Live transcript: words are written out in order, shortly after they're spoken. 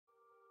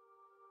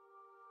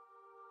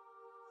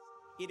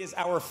It is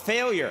our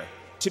failure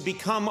to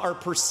become our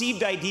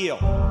perceived ideal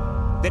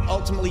that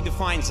ultimately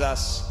defines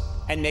us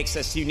and makes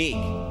us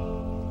unique.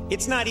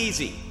 It's not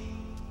easy,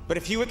 but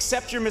if you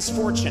accept your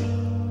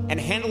misfortune and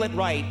handle it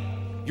right,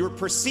 your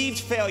perceived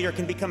failure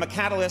can become a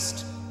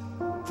catalyst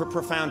for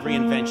profound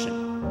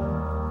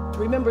reinvention.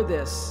 Remember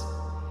this,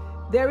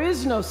 there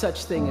is no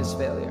such thing as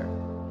failure.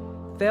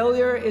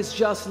 Failure is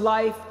just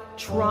life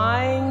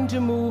trying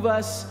to move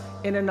us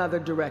in another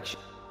direction.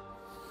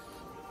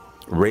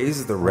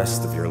 Raise the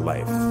rest of your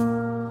life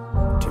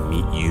to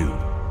meet you.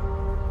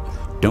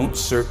 Don't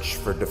search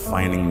for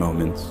defining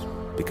moments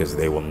because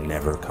they will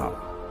never come.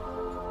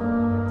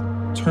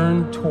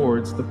 Turn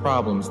towards the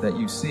problems that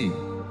you see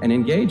and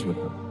engage with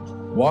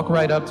them. Walk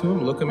right up to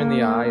them, look them in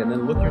the eye, and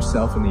then look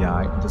yourself in the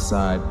eye and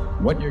decide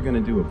what you're going to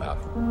do about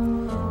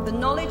them. The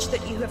knowledge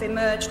that you have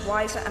emerged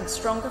wiser and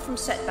stronger from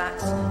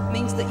setbacks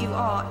means that you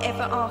are,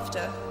 ever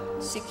after,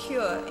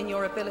 secure in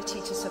your ability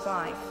to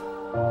survive.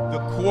 The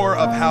core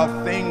of how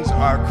things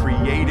are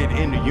created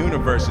in the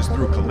universe is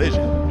through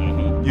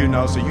collision. You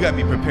know, so you got to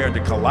be prepared to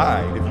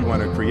collide if you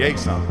want to create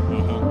something.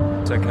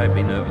 It's okay,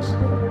 be nervous.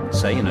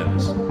 Say you're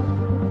nervous.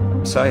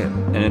 Say it,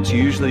 and it's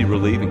usually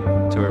relieving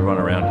to everyone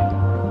around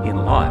you.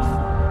 In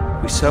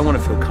life, we so want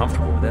to feel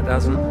comfortable, but that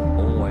doesn't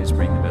always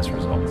bring the best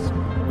results.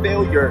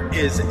 Failure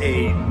is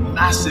a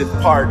massive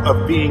part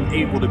of being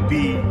able to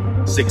be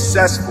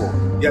successful.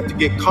 You have to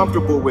get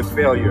comfortable with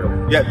failure.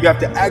 You have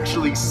to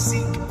actually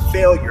seek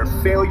failure.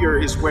 Failure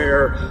is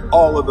where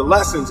all of the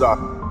lessons are.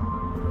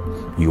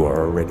 You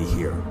are already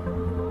here.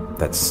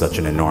 That's such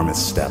an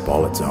enormous step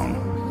all its own.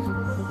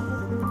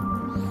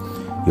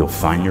 You'll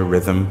find your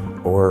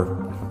rhythm or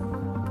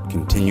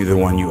continue the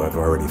one you have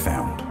already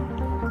found.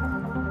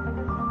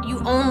 You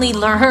only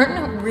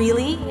learn,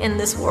 really, in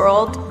this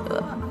world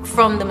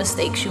from the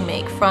mistakes you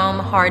make, from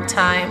hard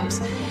times,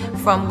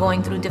 from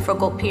going through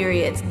difficult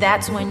periods.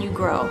 That's when you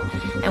grow.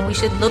 And we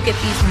should look at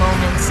these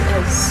moments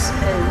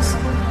as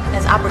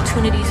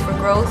opportunities for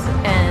growth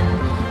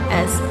and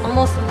as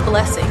almost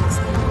blessings.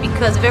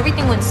 Because if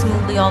everything went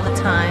smoothly all the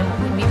time,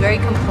 we'd be very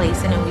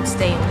complacent and we'd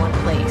stay in one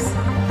place.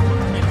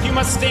 And you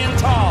must stand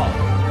tall,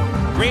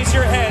 raise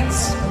your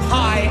heads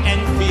high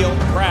and feel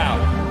proud.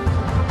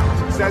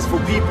 Successful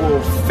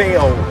people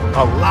fail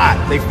a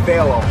lot. They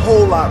fail a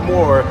whole lot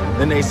more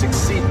than they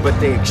succeed, but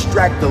they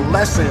extract the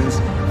lessons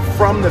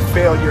from the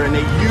failure and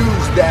they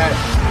use that,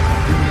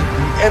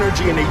 the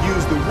energy, and they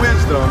use the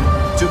wisdom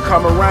to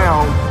come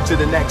around to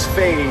the next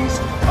phase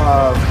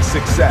of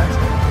success.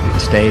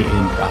 Stay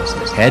in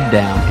process, head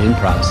down in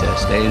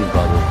process, stay in the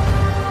bubble,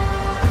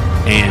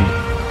 and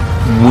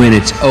when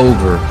it's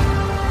over,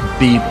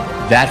 be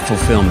that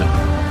fulfillment.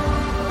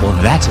 Well,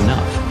 that's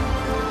enough.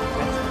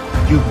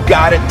 You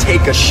gotta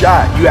take a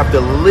shot. You have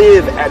to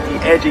live at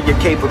the edge of your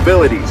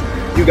capabilities.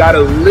 You gotta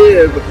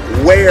live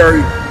where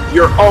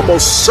you're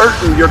almost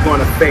certain you're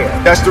gonna fail.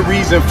 That's the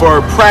reason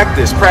for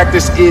practice.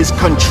 Practice is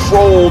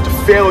controlled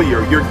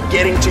failure. You're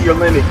getting to your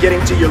limit,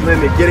 getting to your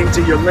limit, getting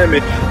to your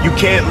limit. You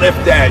can't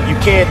lift that, you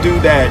can't do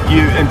that,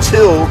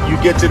 until you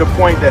get to the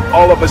point that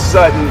all of a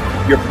sudden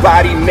your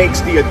body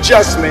makes the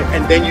adjustment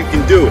and then you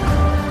can do it.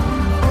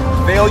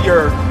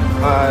 Failure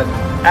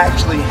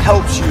actually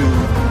helps you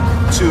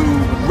to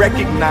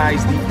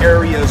recognize the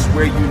areas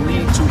where you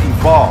need to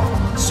evolve.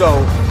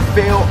 So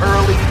fail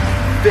early,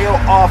 fail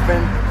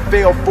often,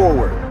 fail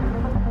forward.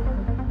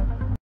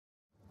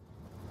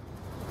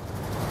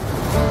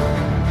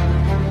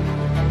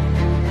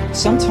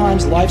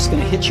 Sometimes life's going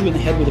to hit you in the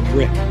head with a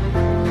brick.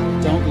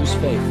 Don't lose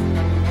faith.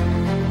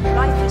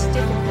 Life is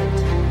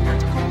difficult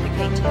and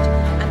complicated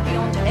and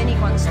beyond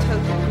anyone's total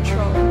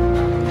control.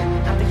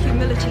 And the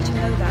humility to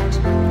know that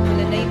will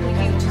enable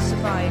you to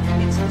survive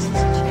its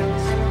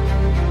vicissitudes.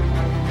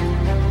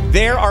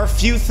 There are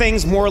few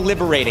things more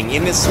liberating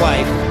in this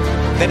life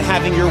than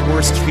having your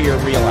worst fear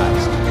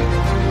realized.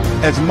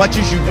 As much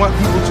as you want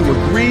people to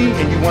agree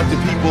and you want the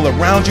people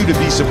around you to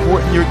be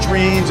supporting your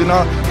dreams and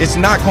all, it's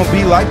not going to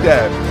be like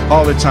that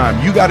all the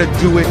time. You got to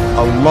do it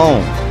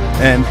alone.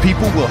 And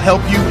people will help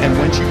you, and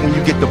when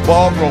you get the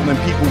ball rolling,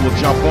 people will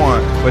jump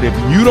on. But if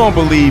you don't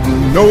believe,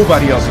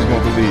 nobody else is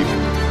going to believe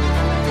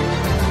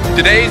it.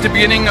 Today is the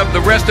beginning of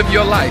the rest of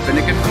your life, and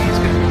it's going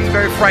to be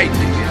very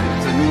frightening.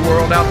 It's a new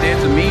world out there.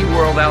 It's a mean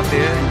world out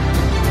there.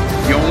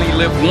 You only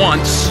live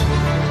once,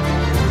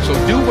 so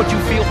do what you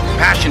feel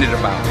passionate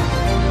about.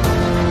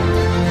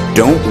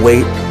 Don't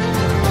wait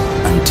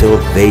until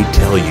they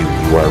tell you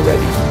you are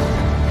ready.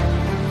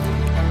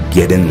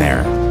 Get in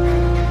there.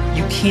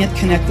 You can't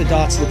connect the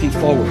dots looking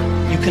forward.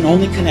 You can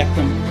only connect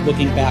them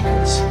looking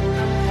backwards.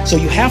 So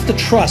you have to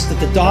trust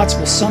that the dots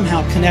will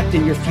somehow connect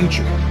in your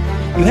future.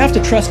 You have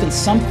to trust in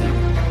something,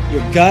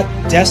 your gut,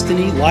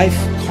 destiny, life,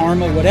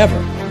 karma, whatever.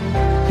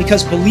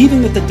 Because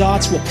believing that the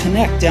dots will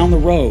connect down the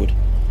road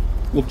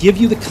will give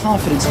you the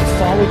confidence to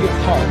follow your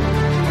heart,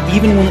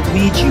 even when it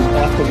leads you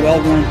off the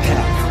well-worn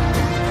path.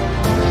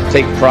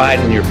 Take pride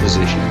in your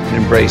position and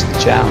embrace the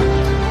challenge.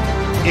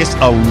 It's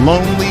a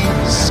lonely,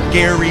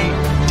 scary,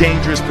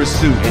 dangerous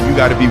pursuit, and you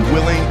got to be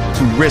willing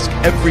to risk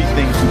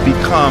everything to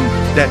become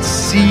that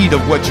seed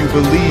of what you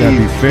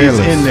believe is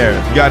in there.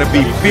 You got to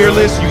be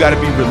fearless. You got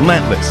to be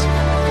relentless.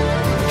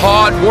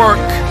 Hard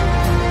work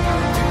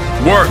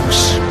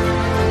works.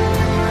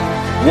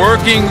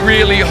 Working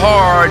really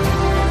hard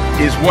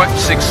is what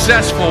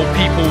successful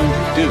people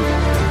do.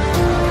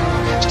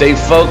 Stay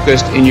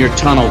focused in your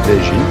tunnel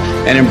vision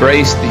and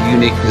embrace the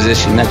unique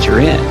position that you're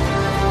in.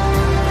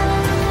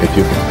 If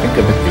you can think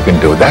of it, you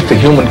can do it. That's the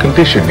human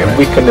condition. If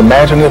we can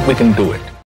imagine it, we can do it.